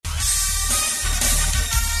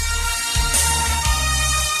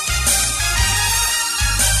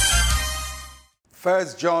1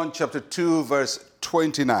 John chapter 2, verse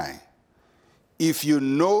 29. If you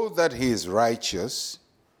know that he is righteous,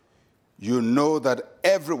 you know that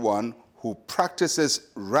everyone who practices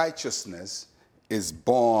righteousness is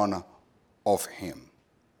born of him.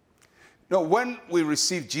 Now, when we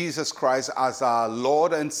receive Jesus Christ as our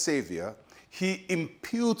Lord and Savior, he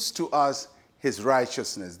imputes to us his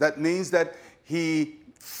righteousness. That means that he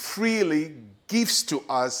freely gives to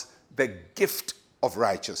us the gift of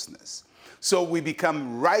righteousness. So we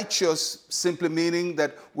become righteous, simply meaning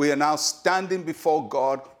that we are now standing before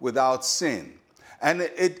God without sin. And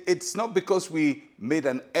it's not because we made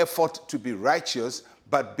an effort to be righteous,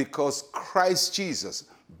 but because Christ Jesus,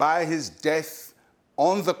 by his death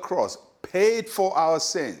on the cross, paid for our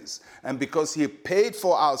sins. And because he paid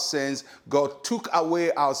for our sins, God took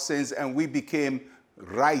away our sins and we became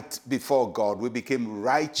right before God. We became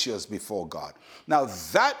righteous before God. Now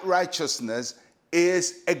that righteousness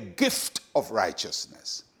is a gift of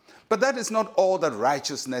righteousness. But that is not all that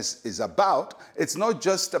righteousness is about. It's not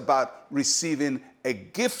just about receiving a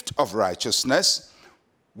gift of righteousness.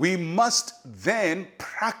 We must then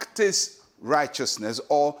practice righteousness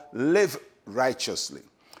or live righteously.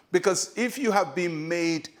 Because if you have been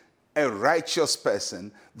made a righteous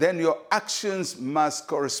person, then your actions must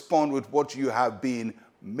correspond with what you have been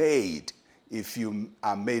made. If you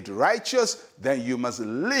are made righteous, then you must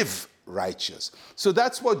live righteous. So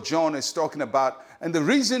that's what John is talking about. And the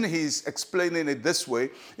reason he's explaining it this way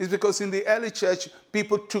is because in the early church,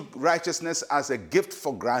 people took righteousness as a gift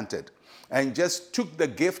for granted and just took the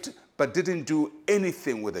gift but didn't do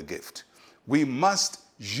anything with the gift. We must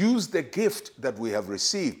use the gift that we have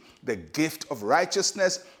received. The gift of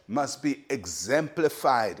righteousness must be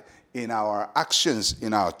exemplified in our actions,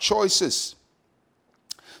 in our choices.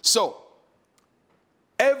 So,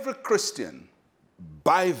 every Christian,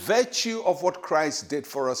 by virtue of what Christ did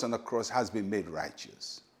for us on the cross, has been made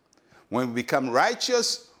righteous. When we become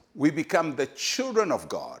righteous, we become the children of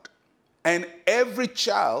God. And every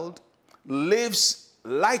child lives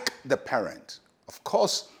like the parent. Of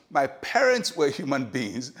course, my parents were human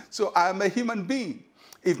beings, so I'm a human being.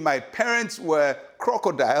 If my parents were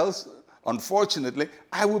crocodiles, unfortunately,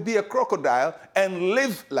 I would be a crocodile and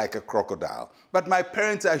live like a crocodile. But my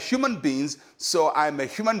parents are human beings, so I'm a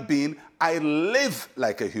human being. I live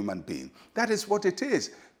like a human being. That is what it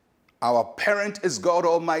is. Our parent is God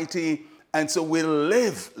Almighty, and so we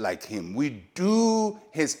live like him. We do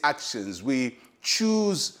his actions. We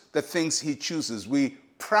choose the things he chooses. We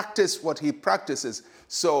practice what he practices.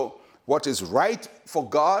 So what is right for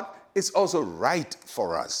God is also right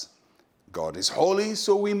for us. God is holy,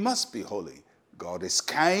 so we must be holy. God is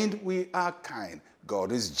kind, we are kind.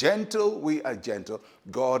 God is gentle, we are gentle.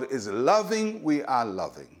 God is loving, we are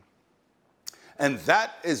loving. And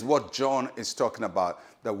that is what John is talking about,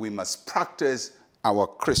 that we must practice our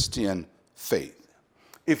Christian faith.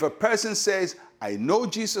 If a person says, I know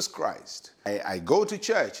Jesus Christ, I go to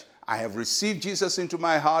church, I have received Jesus into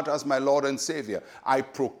my heart as my Lord and Savior. I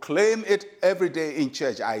proclaim it every day in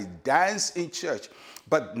church. I dance in church.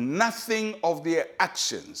 But nothing of their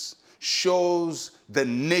actions shows the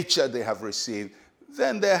nature they have received.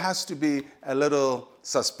 Then there has to be a little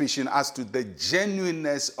suspicion as to the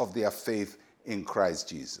genuineness of their faith in Christ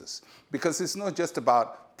Jesus. Because it's not just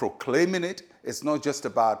about proclaiming it. It's not just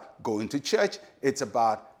about going to church. It's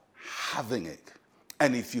about having it.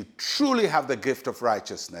 And if you truly have the gift of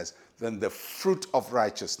righteousness, then the fruit of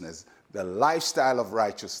righteousness, the lifestyle of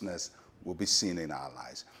righteousness will be seen in our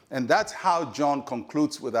lives. And that's how John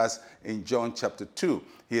concludes with us in John chapter 2.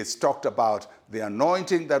 He has talked about the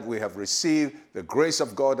anointing that we have received, the grace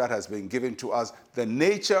of God that has been given to us, the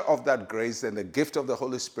nature of that grace and the gift of the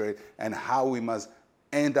Holy Spirit, and how we must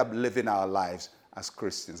end up living our lives as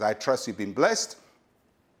Christians. I trust you've been blessed.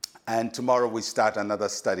 And tomorrow we start another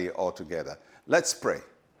study altogether. Let's pray.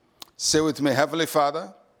 Say with me, Heavenly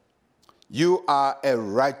Father, you are a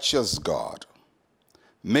righteous God.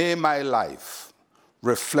 May my life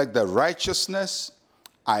reflect the righteousness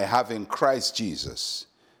I have in Christ Jesus.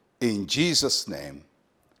 In Jesus' name,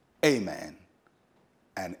 amen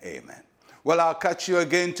and amen. Well, I'll catch you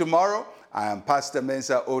again tomorrow. I am Pastor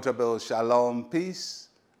Mensa Otabil. Shalom, peace,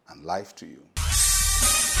 and life to you.